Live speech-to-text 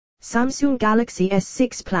Samsung Galaxy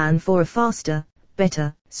S6 plan for a faster,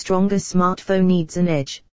 better, stronger smartphone needs an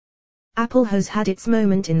edge. Apple has had its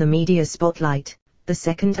moment in the media spotlight. The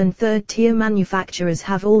second and third tier manufacturers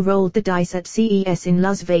have all rolled the dice at CES in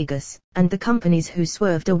Las Vegas, and the companies who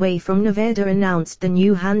swerved away from Nevada announced the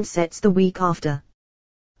new handsets the week after.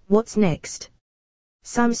 What's next?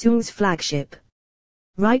 Samsung's flagship.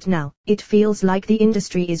 Right now, it feels like the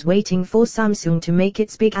industry is waiting for Samsung to make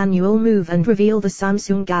its big annual move and reveal the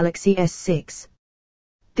Samsung Galaxy S6.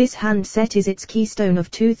 This handset is its keystone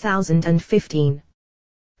of 2015.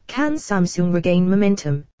 Can Samsung regain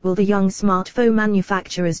momentum? Will the young smartphone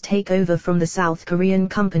manufacturers take over from the South Korean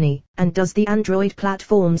company? And does the Android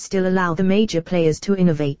platform still allow the major players to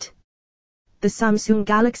innovate? The Samsung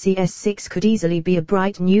Galaxy S6 could easily be a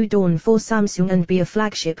bright new dawn for Samsung and be a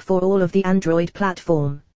flagship for all of the Android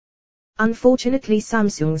platform. Unfortunately,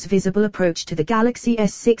 Samsung's visible approach to the Galaxy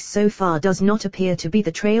S6 so far does not appear to be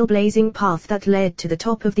the trailblazing path that led to the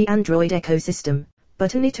top of the Android ecosystem,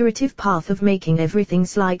 but an iterative path of making everything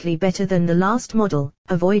slightly better than the last model,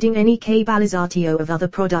 avoiding any cannibalization of other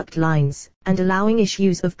product lines, and allowing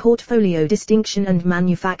issues of portfolio distinction and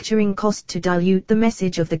manufacturing cost to dilute the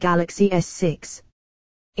message of the Galaxy S6.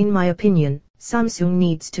 In my opinion, Samsung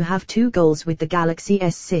needs to have two goals with the Galaxy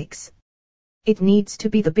S6. It needs to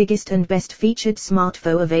be the biggest and best featured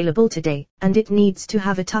smartphone available today, and it needs to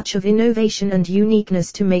have a touch of innovation and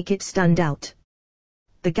uniqueness to make it stand out.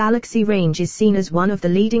 The Galaxy range is seen as one of the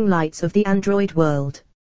leading lights of the Android world.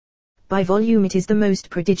 By volume it is the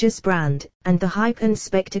most prodigious brand, and the hype and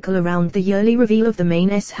spectacle around the yearly reveal of the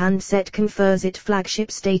main S handset confers it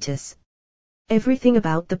flagship status. Everything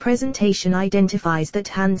about the presentation identifies that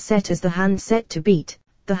handset as the handset to beat,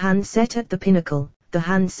 the handset at the pinnacle, the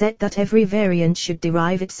handset that every variant should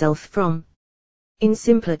derive itself from. In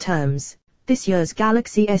simpler terms, this year's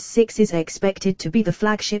Galaxy S6 is expected to be the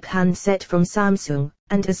flagship handset from Samsung,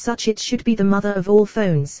 and as such it should be the mother of all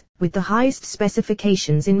phones, with the highest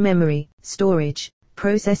specifications in memory, storage,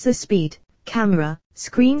 processor speed, camera,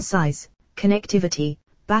 screen size, connectivity,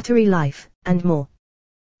 battery life, and more.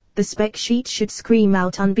 The spec sheet should scream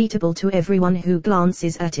out unbeatable to everyone who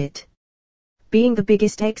glances at it. Being the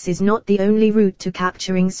biggest X is not the only route to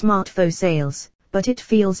capturing smartphone sales, but it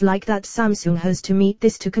feels like that Samsung has to meet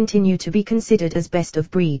this to continue to be considered as best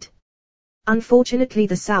of breed. Unfortunately,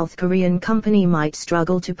 the South Korean company might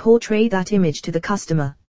struggle to portray that image to the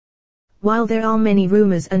customer. While there are many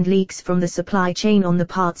rumors and leaks from the supply chain on the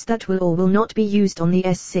parts that will or will not be used on the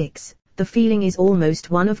S6, the feeling is almost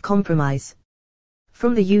one of compromise.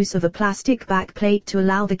 From the use of a plastic backplate to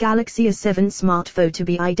allow the Galaxy S7 smartphone to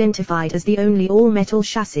be identified as the only all-metal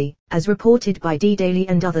chassis, as reported by D-Daily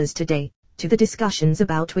and others today, to the discussions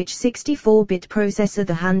about which 64-bit processor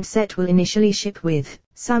the handset will initially ship with,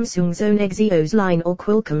 Samsung's own Exynos line or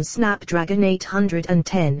Qualcomm's Snapdragon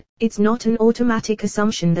 810, it's not an automatic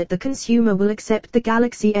assumption that the consumer will accept the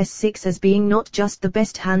Galaxy S6 as being not just the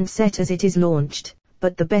best handset as it is launched,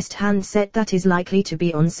 but the best handset that is likely to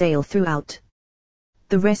be on sale throughout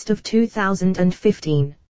the rest of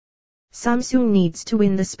 2015. Samsung needs to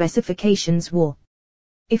win the specifications war.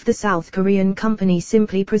 If the South Korean company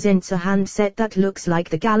simply presents a handset that looks like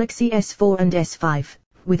the Galaxy S4 and S5,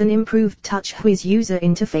 with an improved TouchWiz user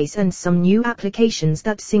interface and some new applications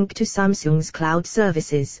that sync to Samsung's cloud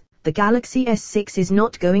services, the Galaxy S6 is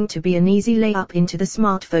not going to be an easy layup into the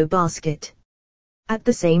smartphone basket. At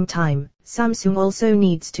the same time, Samsung also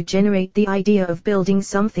needs to generate the idea of building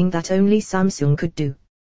something that only Samsung could do.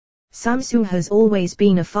 Samsung has always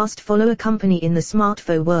been a fast follower company in the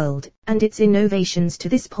smartphone world, and its innovations to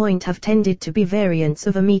this point have tended to be variants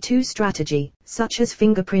of a Me Too strategy, such as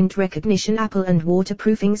fingerprint recognition Apple and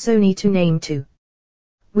waterproofing Sony to name two.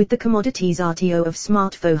 With the commoditization of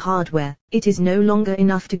smartphone hardware, it is no longer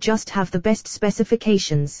enough to just have the best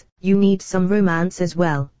specifications, you need some romance as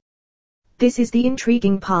well. This is the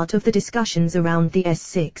intriguing part of the discussions around the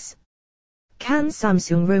S6. Can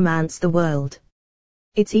Samsung romance the world?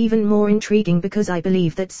 It's even more intriguing because I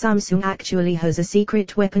believe that Samsung actually has a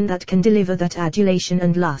secret weapon that can deliver that adulation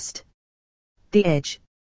and lust. The Edge.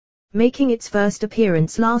 Making its first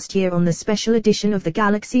appearance last year on the special edition of the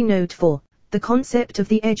Galaxy Note 4, the concept of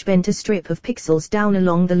the Edge bent a strip of pixels down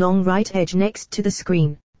along the long right edge next to the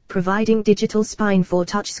screen, providing digital spine for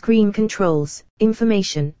touchscreen controls,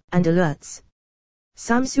 information, and alerts.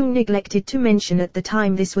 Samsung neglected to mention at the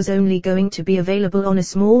time this was only going to be available on a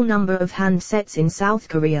small number of handsets in South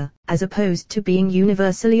Korea, as opposed to being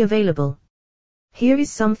universally available. Here is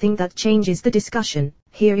something that changes the discussion,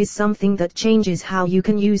 here is something that changes how you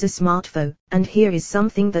can use a smartphone, and here is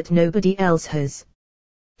something that nobody else has.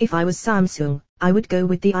 If I was Samsung, I would go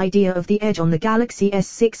with the idea of the Edge on the Galaxy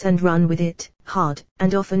S6 and run with it, hard,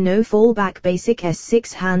 and offer no fallback basic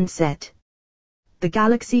S6 handset. The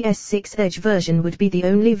Galaxy S6 Edge version would be the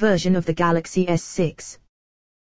only version of the Galaxy S6.